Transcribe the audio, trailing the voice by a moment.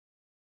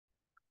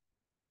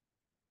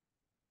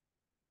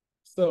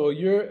So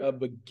you're a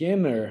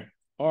beginner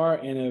or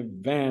an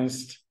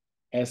advanced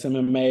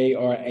SMMA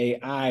or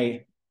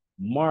AI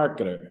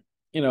marketer,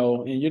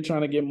 and you're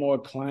trying to get more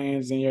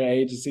clients in your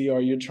agency,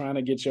 or you're trying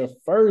to get your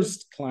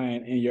first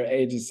client in your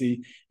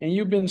agency and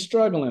you've been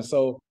struggling.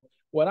 So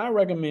what I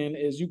recommend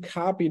is you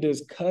copy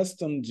this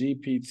custom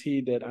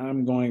GPT that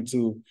I'm going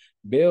to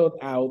build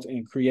out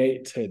and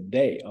create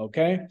today.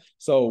 Okay.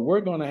 So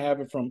we're going to have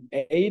it from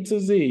A to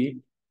Z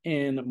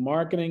in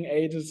marketing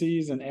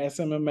agencies and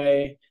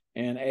SMMA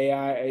and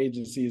AI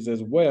agencies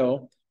as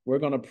well. We're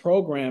going to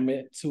program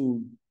it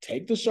to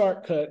take the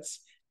shortcuts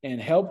and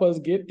help us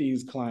get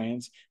these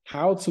clients,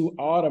 how to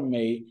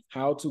automate,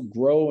 how to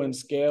grow and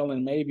scale,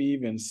 and maybe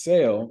even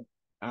sell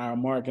our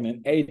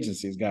marketing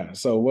agencies, guys.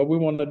 So what we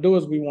want to do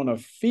is we want to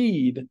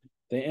feed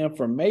the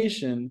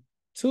information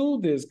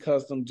to this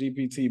custom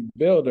GPT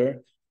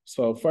builder.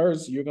 So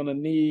first, you're going to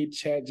need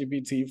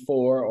ChatGPT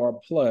 4 or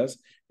plus.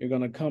 You're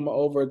going to come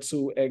over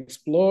to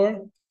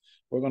Explore.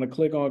 We're going to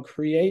click on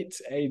Create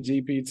a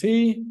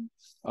GPT.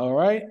 All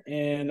right.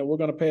 And we're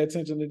going to pay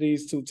attention to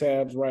these two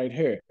tabs right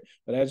here.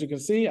 But as you can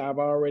see, I've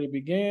already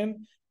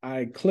began.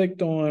 I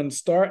clicked on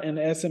Start an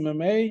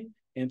SMMA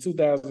in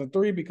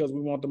 2003 because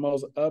we want the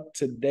most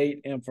up-to-date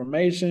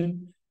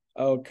information.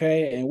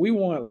 Okay. And we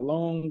want a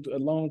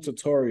long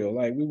tutorial.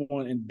 Like we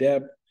want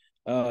in-depth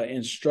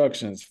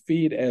instructions.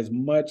 Feed as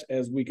much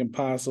as we can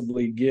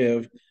possibly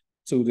give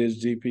to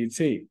this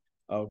GPT.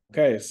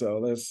 Okay. So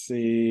let's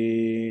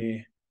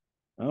see.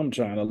 I'm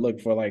trying to look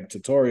for like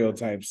tutorial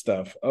type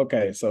stuff.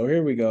 Okay, so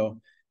here we go.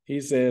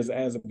 He says,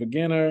 as a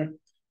beginner,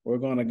 we're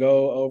going to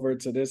go over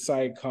to this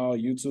site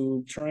called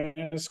YouTube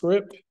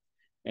Transcript,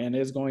 and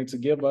it's going to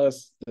give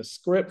us the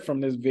script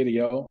from this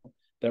video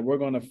that we're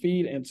going to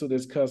feed into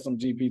this custom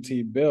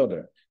GPT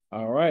builder.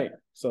 All right,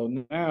 so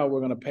now we're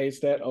going to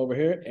paste that over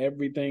here.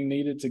 Everything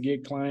needed to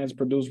get clients,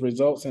 produce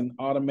results, and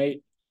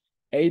automate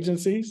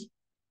agencies.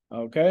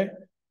 Okay.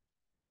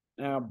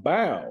 Now,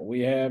 bow,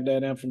 we have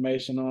that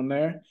information on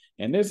there.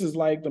 And this is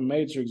like the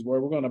matrix where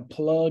we're going to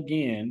plug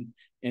in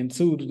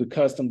into the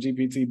custom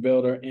GPT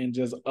builder and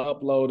just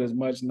upload as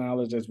much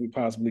knowledge as we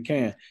possibly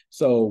can.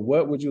 So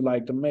what would you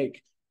like to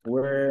make?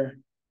 Where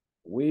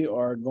we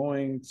are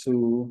going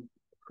to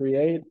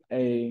create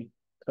a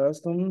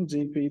custom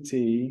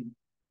GPT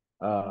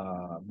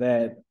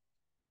that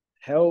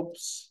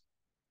helps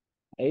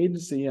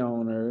agency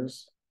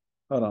owners,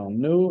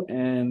 new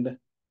and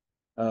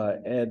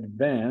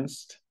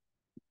advanced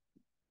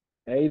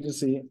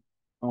agency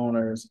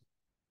owners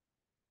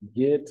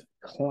get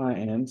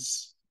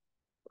clients,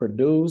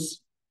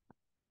 produce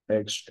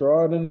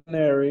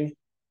extraordinary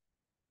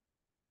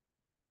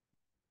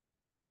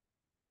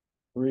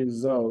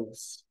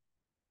results.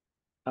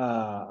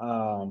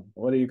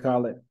 What do you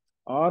call it?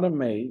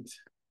 Automate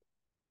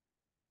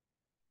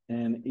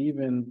and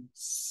even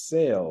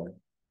sell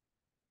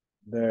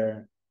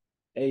their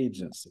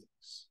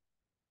agencies.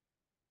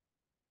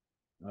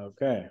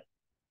 Okay.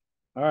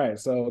 All right,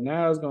 so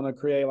now it's going to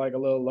create like a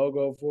little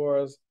logo for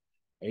us.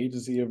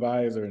 Agency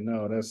advisor.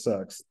 No, that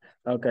sucks.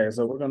 Okay,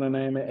 so we're going to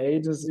name it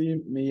Agency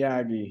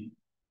Miyagi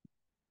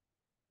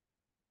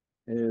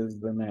is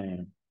the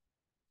name.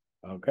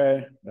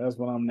 Okay, that's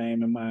what I'm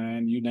naming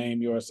mine. You name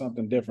yours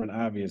something different,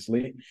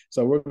 obviously.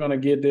 So we're going to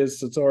get this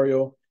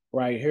tutorial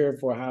right here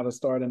for how to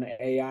start an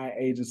AI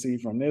agency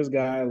from this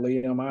guy,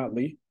 Liam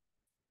Otley.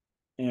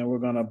 And we're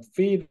going to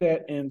feed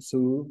that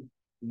into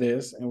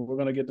this, and we're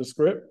going to get the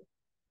script.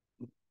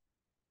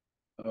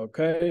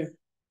 Okay,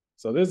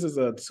 so this is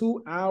a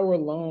 2-hour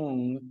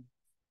long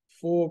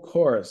full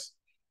course.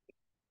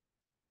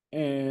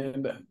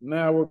 And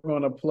now we're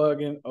going to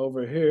plug in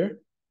over here.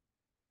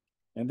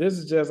 And this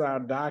is just our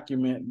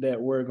document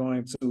that we're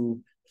going to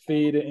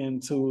feed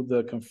into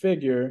the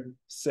configure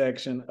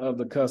section of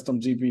the custom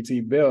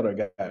GPT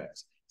builder,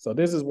 guys. So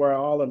this is where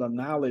all of the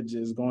knowledge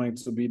is going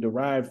to be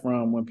derived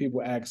from when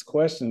people ask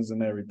questions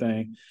and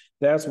everything.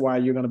 That's why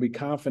you're going to be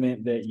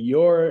confident that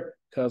your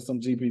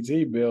custom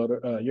GPT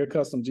builder, your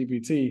custom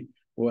GPT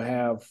will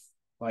have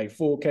like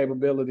full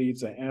capability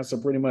to answer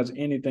pretty much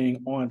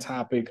anything on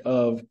topic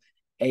of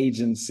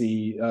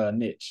agency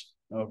niche.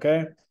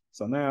 Okay.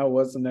 So now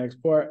what's the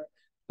next part?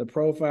 The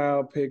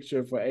profile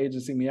picture for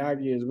Agency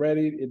Miyagi is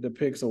ready. It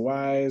depicts a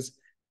wise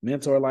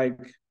mentor-like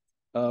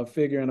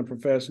figure in a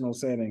professional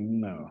setting.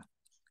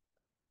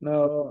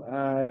 No,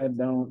 I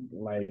don't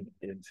like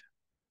it.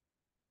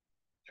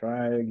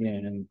 Try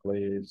again,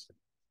 please.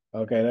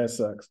 Okay, that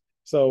sucks.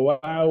 So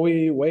while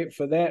we wait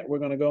for that, we're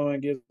going to go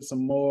and get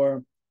some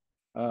more,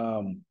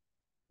 how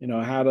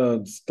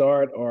to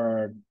start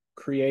or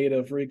create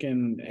a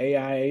freaking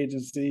AI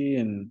agency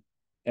and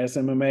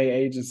SMMA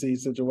agency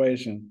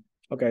situation.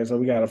 Okay, so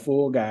we got a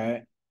full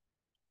guide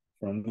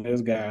from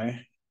this guy,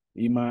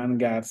 Iman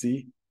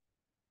Gatsi.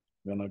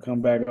 We're going to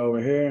come back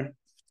over here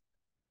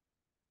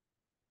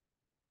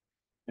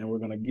and we're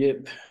going to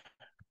get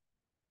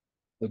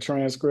the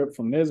transcript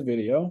from this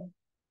video.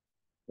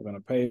 We're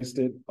going to paste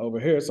it over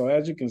here. So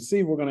as you can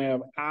see, we're going to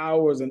have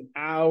hours and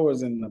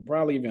hours and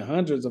probably even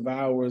hundreds of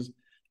hours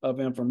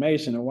of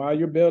information. And while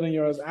you're building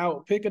yours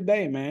out, pick a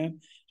day, man.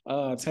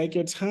 take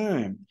your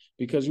time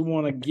because you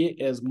want to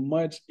get as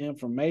much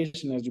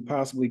information as you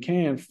possibly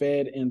can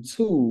fed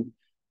into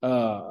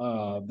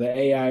the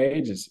AI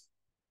agency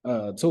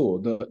tool,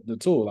 the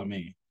tool, I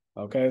mean.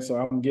 Okay, so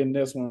I'm getting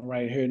this one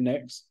right here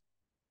next.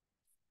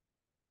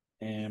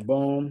 And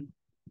boom,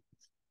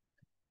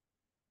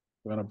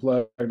 we're going to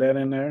plug that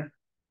in there.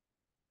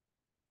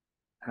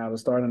 How to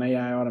start an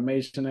AI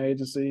automation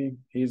agency.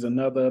 He's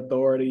another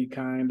authority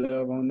kind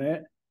of on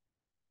that.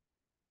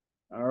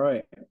 All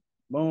right,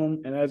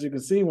 boom. And as you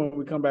can see, when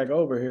we come back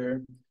over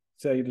here,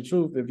 tell you the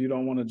truth, if you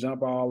don't want to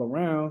jump all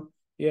around,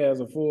 he has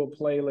a full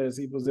playlist.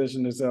 He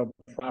positioned himself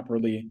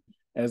properly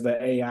as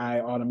the AI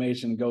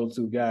automation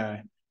go-to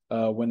guy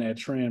when that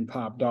trend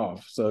popped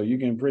off. So you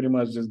can pretty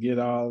much just get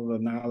all the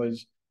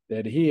knowledge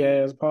that he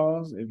has,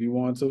 pause, if you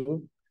want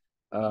to.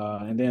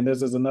 And then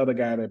this is another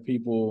guy that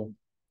people,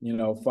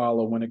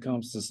 follow when it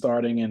comes to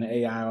starting an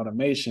AI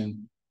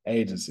automation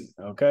agency.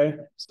 Okay.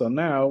 So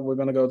now we're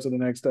going to go to the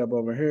next step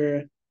over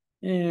here.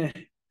 Yeah.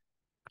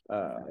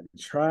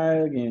 Try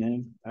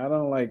again. I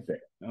don't like that.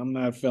 I'm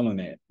not feeling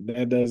that.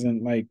 That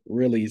doesn't like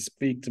really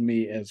speak to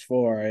me as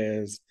far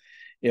as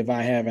if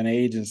I have an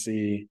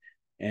agency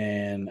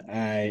and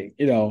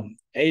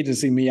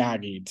agency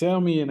Miyagi. Tell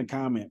me in the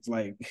comments,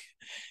 like,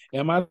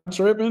 am I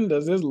tripping?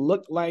 Does this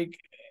look like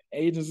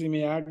agency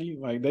Miyagi?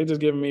 Like they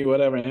just giving me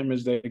whatever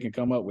image they can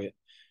come up with.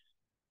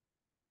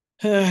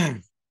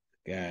 God.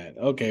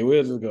 Okay,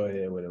 we'll just go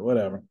ahead with it.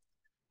 Whatever.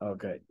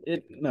 Okay.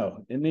 It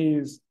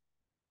needs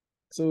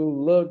to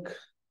look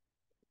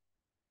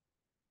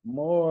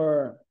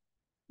more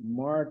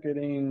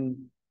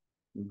marketing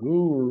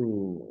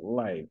guru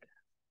like.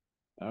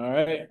 All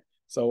right.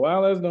 So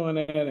while it's doing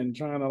that and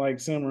trying to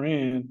like simmer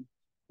in,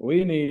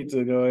 we need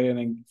to go ahead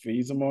and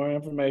feed some more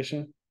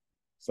information.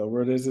 So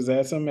where this is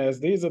SMS,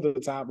 these are the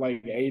top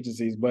like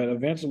agencies, but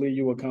eventually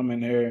you will come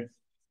in here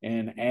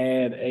and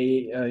add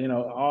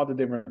all the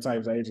different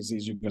types of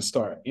agencies you can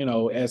start.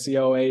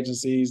 SEO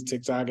agencies,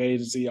 TikTok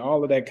agency,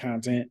 all of that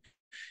content.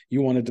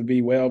 You want it to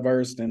be well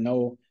versed and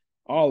know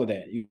all of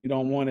that. You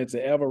don't want it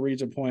to ever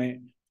reach a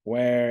point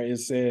where it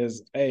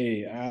says,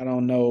 "Hey, I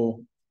don't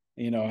know,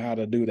 how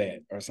to do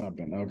that" or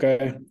something.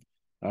 Okay.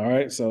 All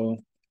right. So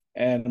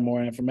add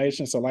more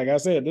information. So, like I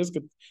said, this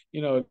could,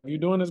 if you're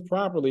doing this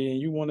properly and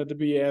you want it to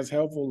be as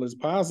helpful as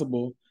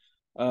possible,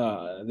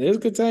 this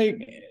could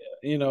take,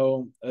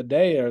 a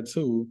day or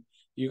two.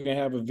 You can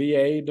have a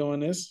VA doing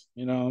this.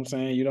 You know what I'm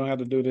saying? You don't have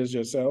to do this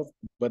yourself.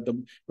 But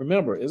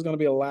remember, it's going to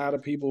be a lot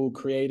of people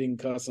creating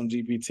custom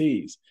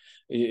GPTs.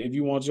 If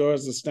you want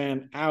yours to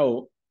stand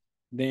out,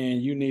 then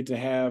you need to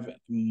have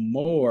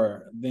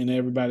more than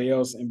everybody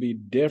else and be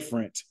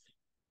different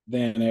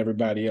than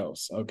everybody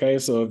else. Okay.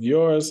 So if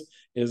yours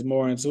is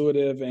more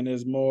intuitive and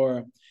is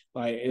more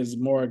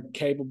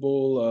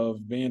capable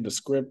of being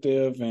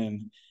descriptive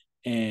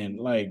and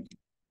like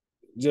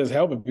just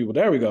helping people.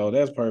 There we go.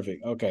 That's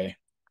perfect. Okay.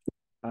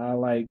 I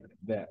like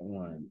that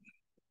one.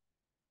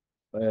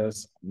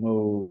 Let's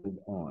move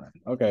on.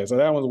 Okay, so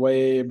that one's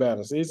way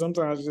better. See,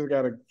 sometimes you just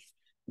gotta,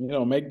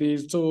 make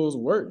these tools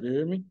work. You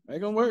hear me?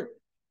 Make them work.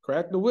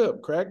 Crack the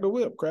whip, crack the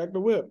whip, crack the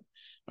whip.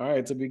 All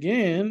right, to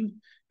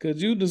begin,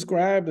 could you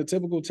describe the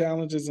typical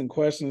challenges and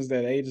questions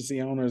that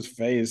agency owners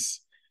face?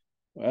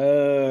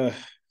 I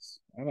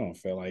don't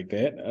feel like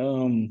that.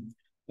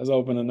 Let's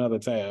open another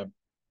tab.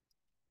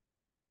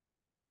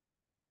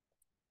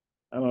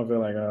 I don't feel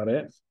like all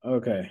that.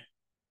 Okay.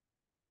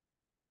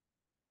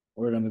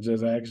 We're gonna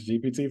just ask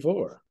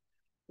GPT-4.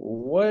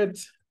 What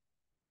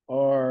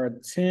are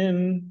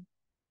 10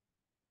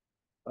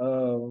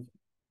 of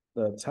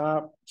the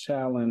top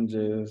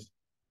challenges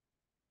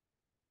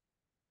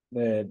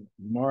that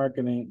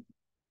marketing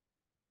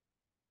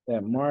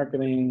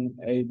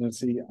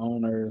agency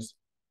owners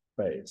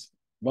face?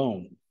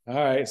 Boom. All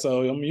right,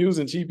 so I'm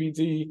using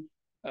GPT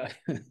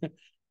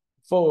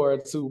 4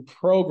 to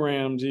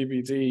program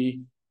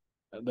GPT,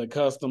 the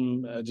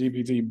custom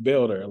GPT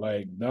builder.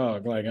 Like,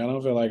 dog, like I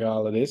don't feel like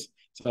all of this.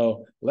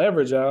 So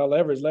leverage, y'all,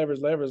 leverage, leverage,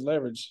 leverage,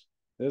 leverage.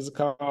 This is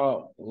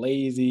called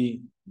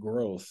lazy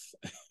growth.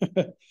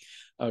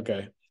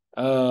 Okay.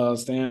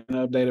 Staying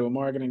updated with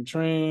marketing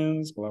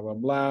trends, blah, blah,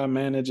 blah,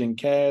 managing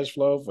cash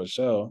flow for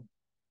sure.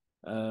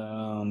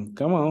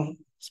 Come on,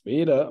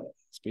 speed up,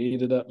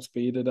 speed it up,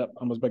 speed it up.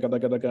 I'm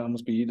gonna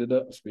speed it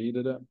up, speed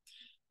it up.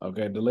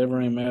 Okay,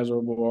 delivering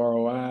measurable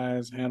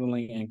ROIs,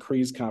 handling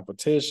increased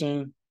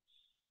competition,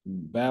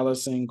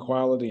 balancing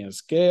quality and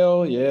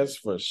scale. Yes,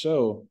 for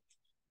sure.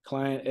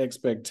 Client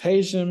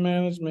expectation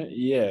management.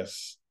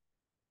 Yes,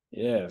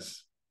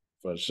 yes,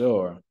 for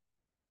sure.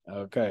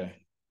 Okay.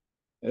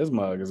 This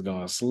mug is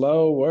going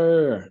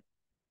slower.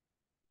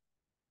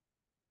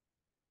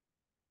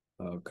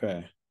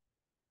 Okay.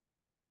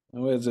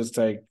 And we'll just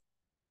take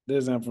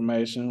this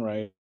information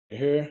right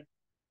here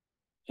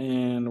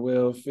and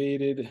we'll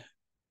feed it.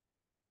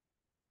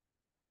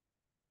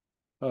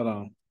 Hold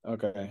on.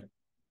 Okay.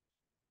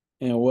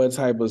 And what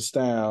type of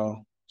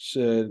style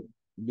should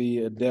be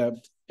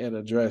adept at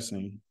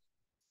addressing?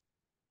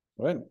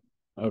 What?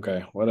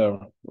 Okay,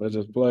 whatever. We'll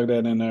just plug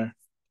that in there.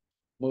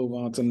 move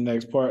on to the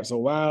next part. So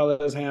while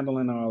it's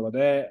handling all of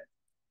that,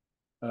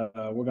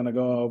 we're gonna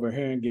go over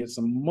here and get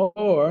some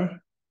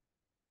more.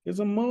 Get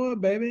some more,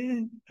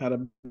 baby. How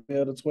to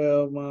build a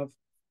 12-month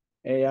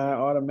AI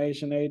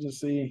automation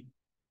agency.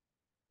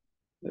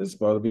 This is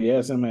supposed to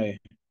be SMA.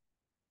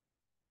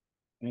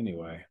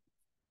 Anyway,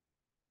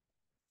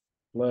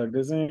 plug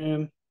this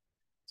in.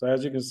 So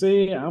as you can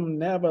see, I'm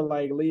never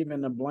like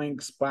leaving a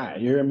blank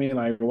spot. You hear me?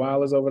 Like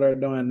while it's over there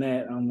doing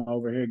that, I'm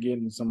over here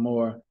getting some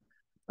more.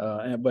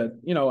 But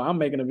you know, I'm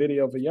making a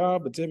video for y'all.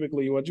 But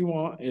typically, what you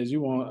want is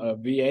you want a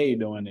VA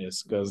doing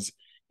this because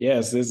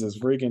yes, this is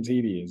freaking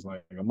tedious,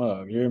 like a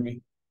mug. You hear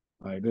me?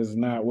 Like this is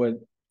not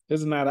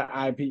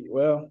an IP.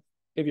 Well,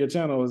 if your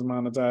channel is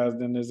monetized,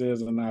 then this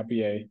is an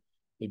IPA.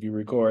 If you're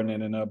recording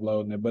it and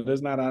uploading it, but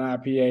it's not an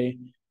IPA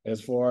as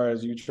far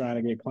as you trying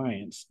to get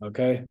clients.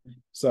 Okay,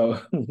 so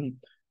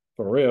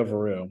for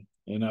real,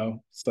 you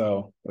know.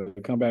 So we'll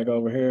come back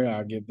over here.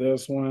 I'll get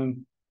this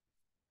one.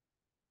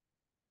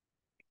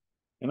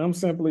 And I'm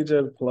simply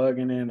just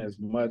plugging in as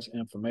much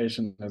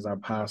information as I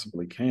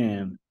possibly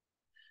can,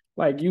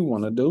 like you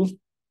want to do.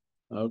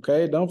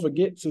 Okay. Don't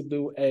forget to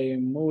do a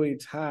Muay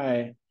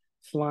Thai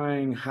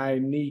flying high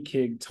knee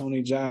kick,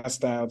 Tony Jaa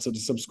style, to the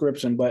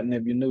subscription button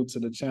if you're new to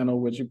the channel,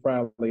 which you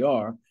probably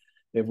are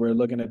if we're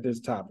looking at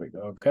this topic.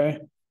 Okay.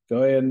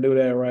 Go ahead and do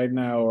that right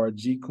now, or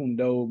Jeet Kune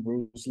Do,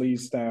 Bruce Lee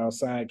style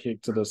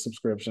sidekick to the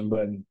subscription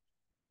button.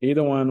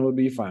 Either one would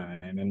be fine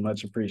and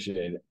much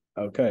appreciated.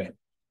 Okay.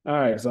 All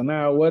right. So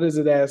now what is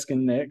it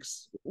asking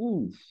next?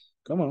 Ooh,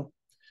 come on.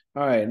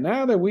 All right.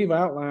 Now that we've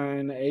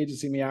outlined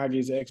Agency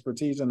Miyagi's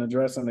expertise in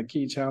addressing the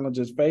key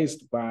challenges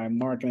faced by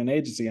marketing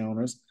agency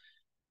owners,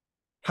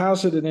 how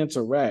should it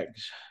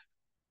interact?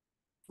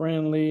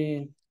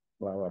 Friendly,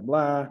 blah, blah,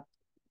 blah.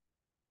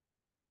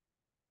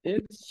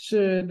 It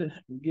should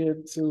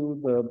get to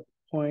the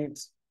point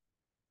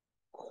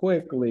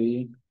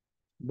quickly,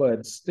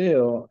 but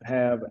still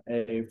have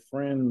a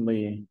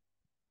friendly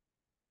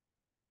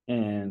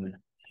and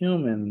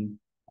human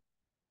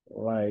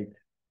like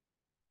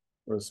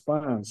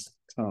response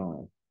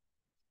tone.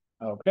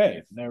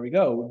 Okay, there we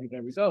go.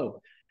 There we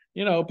go.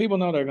 You know, people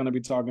know they're going to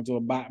be talking to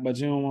a bot, but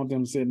you don't want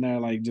them sitting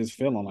there like just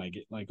feeling like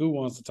it. Like, who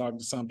wants to talk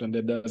to something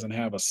that doesn't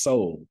have a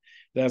soul?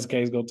 If that's the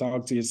case, go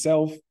talk to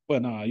yourself.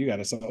 But no, you got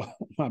a soul.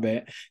 My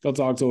bad. Go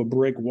talk to a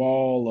brick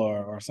wall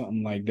or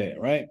something like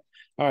that, right?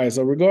 All right.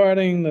 So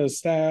regarding the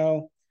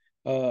style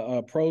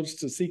approach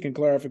to seeking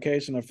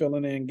clarification or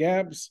filling in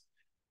gaps,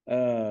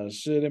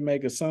 should it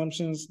make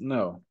assumptions?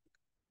 No.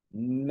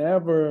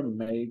 Never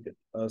make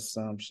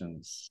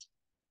assumptions.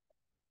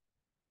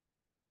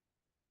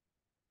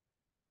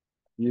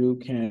 You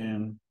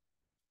can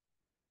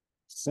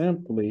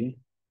simply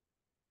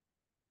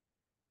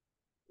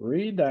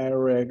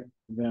redirect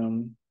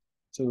them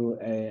to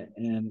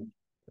an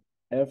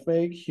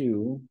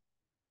FAQ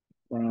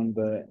from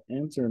the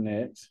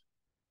internet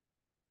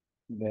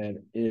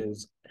that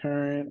is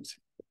current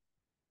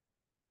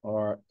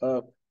or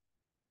up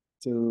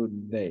to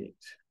date.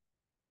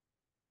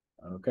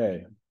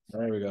 Okay,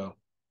 there we go.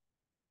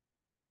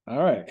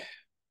 All right.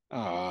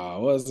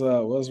 What's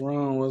up? What's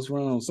wrong? What's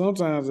wrong?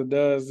 Sometimes it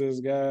does this,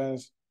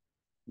 guys.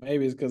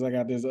 Maybe it's because I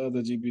got this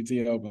other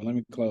GPT open. Let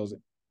me close it.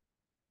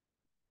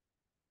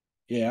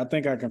 Yeah, I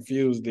think I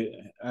confused it.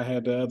 I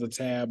had the other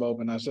tab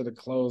open. I should have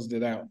closed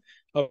it out.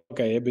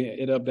 Okay,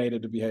 it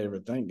updated the behavior.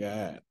 Thank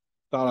God.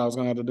 Thought I was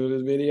gonna have to do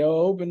this video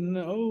open.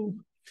 Oh,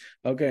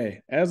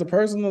 okay. As a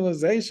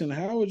personalization,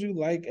 how would you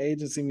like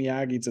Agency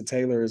Miyagi to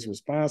tailor its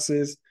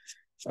responses?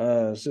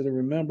 Should it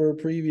remember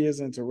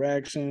previous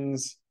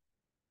interactions?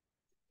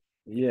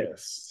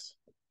 Yes.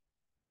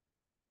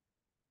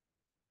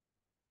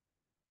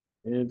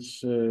 It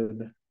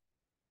should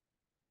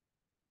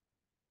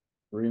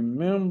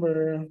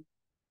remember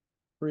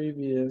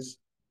previous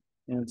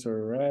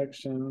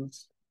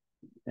interactions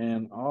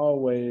and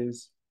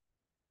always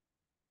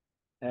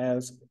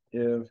ask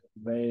if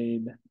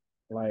they'd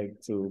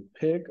like to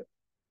pick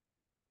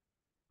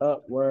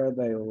up where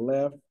they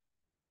left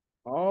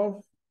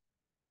off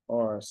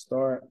or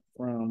start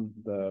from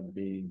the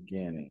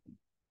beginning.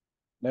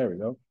 There we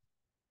go.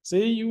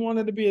 See, you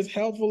wanted to be as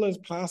helpful as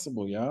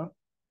possible, y'all.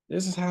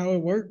 This is how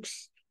it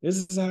works. This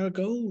is how it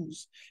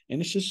goes.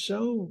 And it should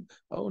show,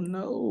 oh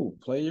no,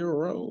 play your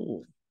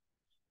role.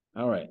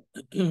 All right.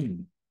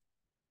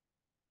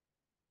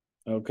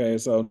 Okay,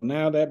 so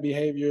now that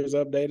behavior is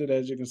updated,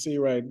 as you can see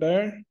right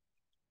there.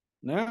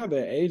 Now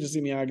that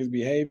Agency Miyagi's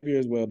behavior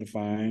is well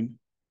defined,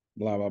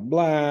 blah, blah,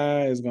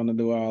 blah, is going to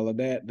do all of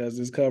that. Does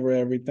this cover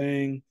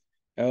everything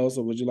else,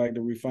 or would you like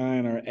to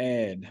refine or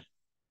add?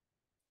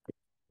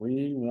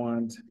 We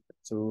want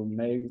to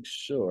make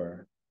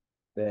sure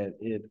that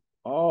it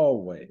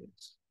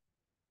always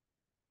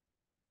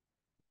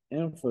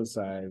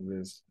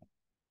emphasizes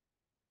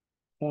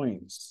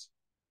points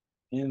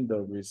in the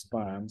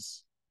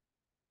response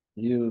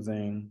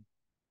using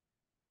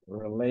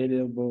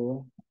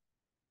relatable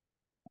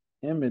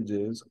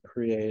images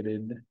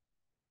created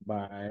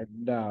by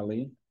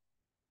Dolly,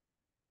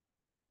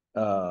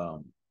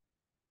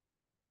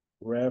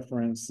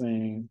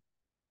 referencing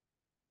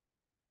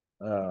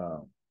uh,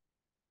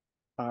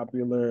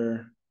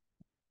 popular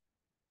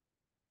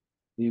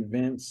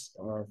events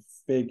or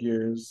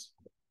figures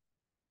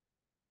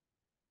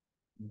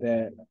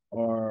that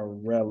are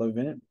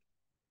relevant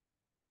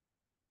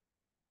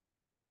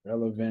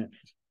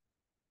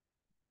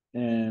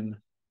and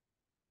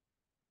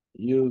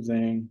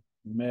using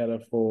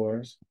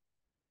metaphors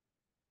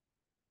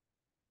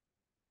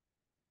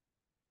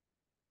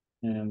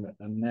and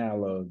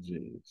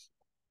analogies.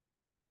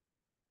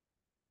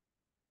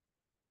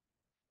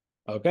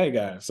 Okay,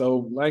 guys.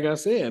 So, like I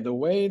said, the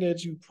way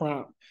that you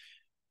prompt,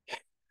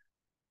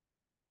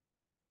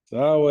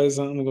 there's always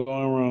something going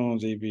wrong,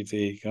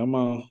 GPT. Come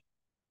on.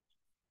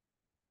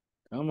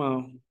 Come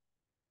on.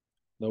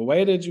 The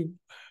way that you,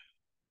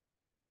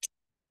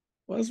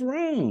 what's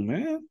wrong,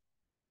 man?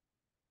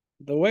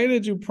 The way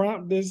that you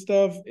prompt this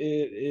stuff,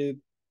 it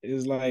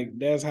is like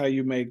that's how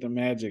you make the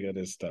magic of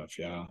this stuff,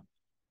 y'all.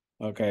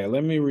 Okay,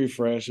 let me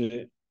refresh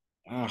it.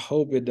 I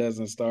hope it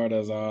doesn't start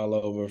us all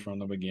over from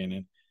the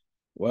beginning.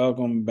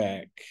 Welcome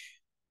back.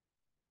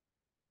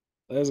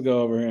 Let's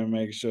go over here and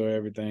make sure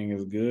everything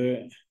is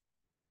good.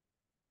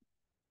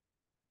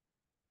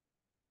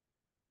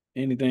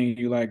 Anything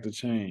you like to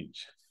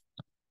change?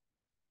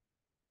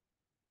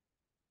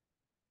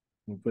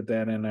 We'll put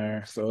that in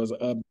there. So it's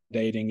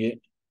updating it.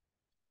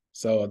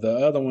 So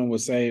the other one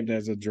was saved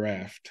as a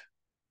draft.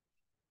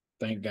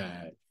 Thank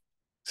God.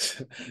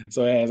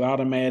 So it has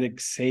automatic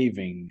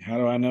saving. How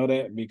do I know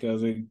that?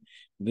 Because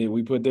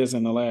we put this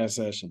in the last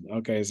session.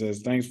 Okay, it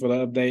says thanks for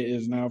the update.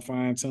 Is now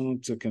fine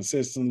tuned to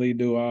consistently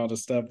do all the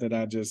stuff that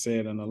I just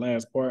said in the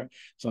last part.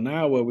 So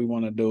now what we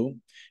want to do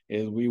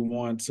is we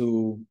want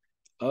to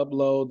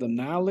upload the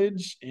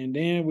knowledge and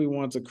then we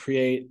want to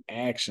create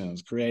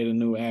actions, create a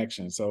new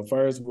action. So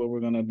first what we're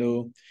going to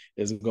do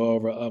is go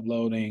over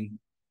uploading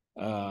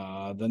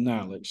the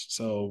knowledge.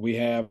 So we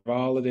have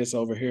all of this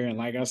over here. And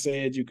like I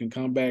said, you can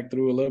come back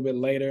through a little bit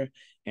later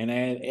and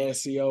add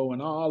SEO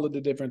and all of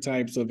the different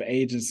types of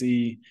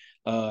agency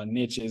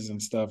niches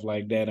and stuff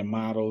like that and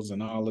models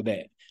and all of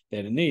that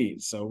it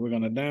needs. So we're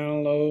going to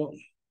download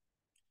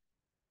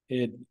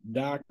it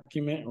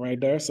document right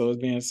there. So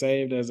it's being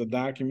saved as a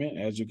document,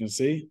 as you can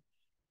see.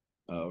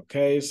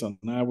 Okay, so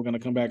now we're going to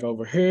come back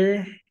over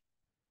here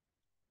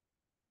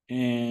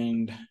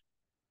and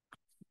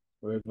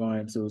we're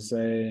going to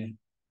say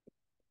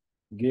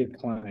get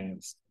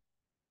clients.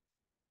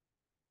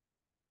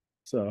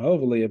 So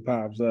hopefully it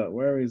pops up.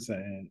 Where is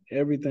saying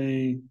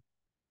everything?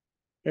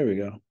 Here we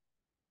go.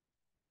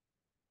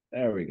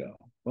 There we go.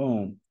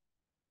 Boom.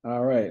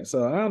 All right.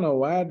 So I don't know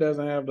why it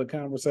doesn't have the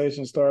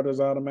conversation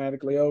starters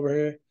automatically over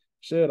here.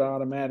 Should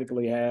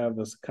automatically have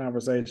the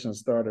conversation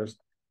starters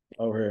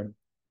over here.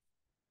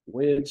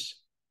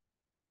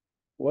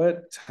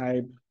 What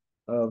type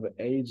of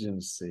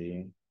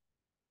agency,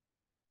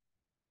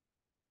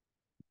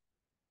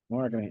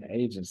 marketing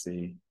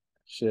agency,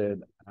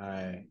 should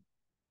I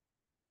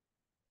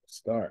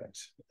start?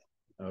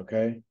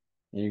 Okay.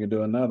 And you can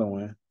do another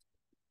one.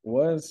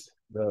 What's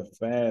the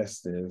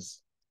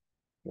fastest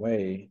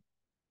way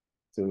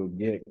to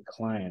get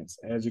clients?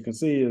 As you can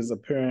see, is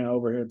appearing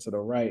over here to the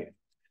right.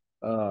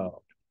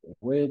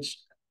 Which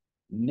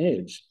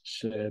niche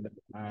should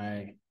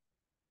I?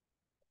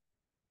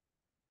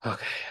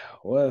 Okay,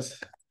 what's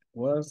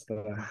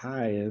the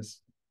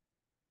highest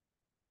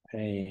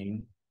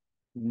paying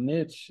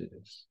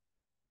niches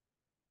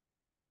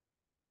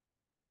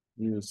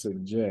you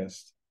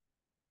suggest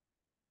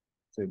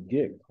to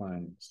get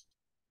clients?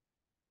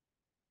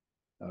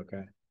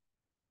 Okay.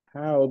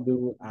 How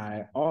do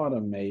I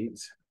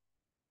automate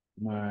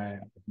my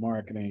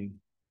marketing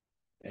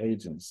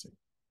agency?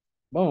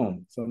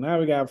 Boom. So now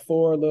we got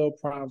 4 little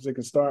prompts it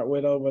can start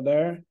with over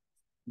there.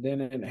 Then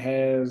it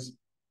has,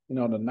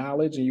 the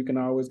knowledge, and you can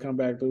always come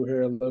back through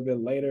here a little bit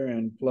later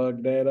and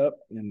plug that up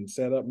and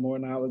set up more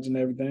knowledge and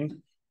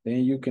everything.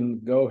 Then you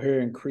can go here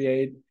and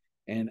create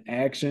an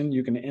action.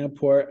 You can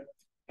import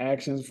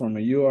actions from a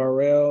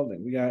URL.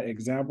 We got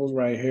examples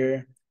right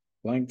here,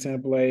 blank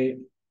template,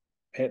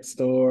 pet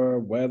store,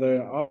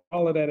 weather,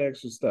 all of that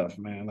extra stuff,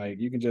 man. Like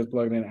you can just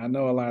plug it in. I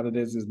know a lot of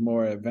this is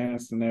more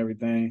advanced than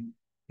everything.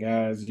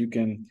 Guys, you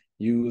can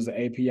use the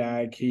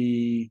API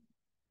key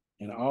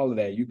and all of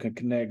that. You can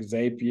connect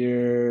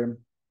Zapier.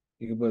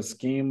 You can put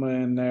schema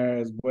in there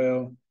as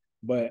well.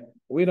 But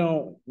we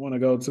don't want to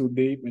go too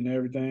deep in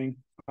everything.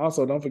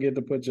 Also, don't forget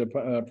to put your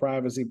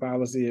privacy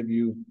policy if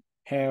you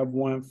have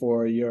one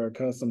for your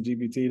custom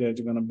GPT that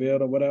you're going to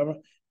build or whatever.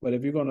 But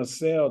if you're going to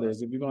sell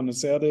this,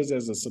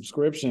 as a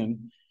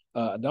subscription,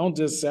 don't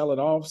just sell it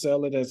off,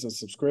 sell it as a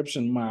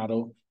subscription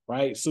model,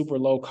 right? Super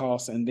low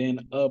cost, and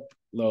then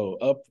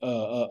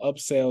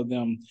upsell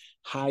them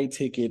high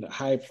ticket,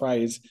 high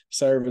price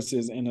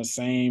services in the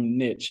same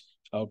niche.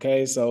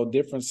 Okay, so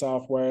different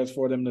softwares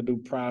for them to do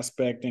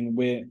prospecting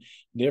with,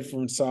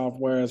 different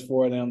softwares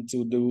for them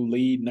to do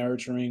lead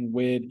nurturing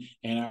with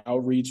and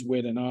outreach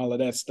with and all of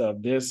that stuff.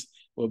 This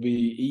will be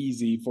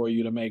easy for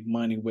you to make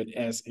money with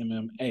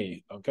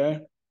SMMA. Okay.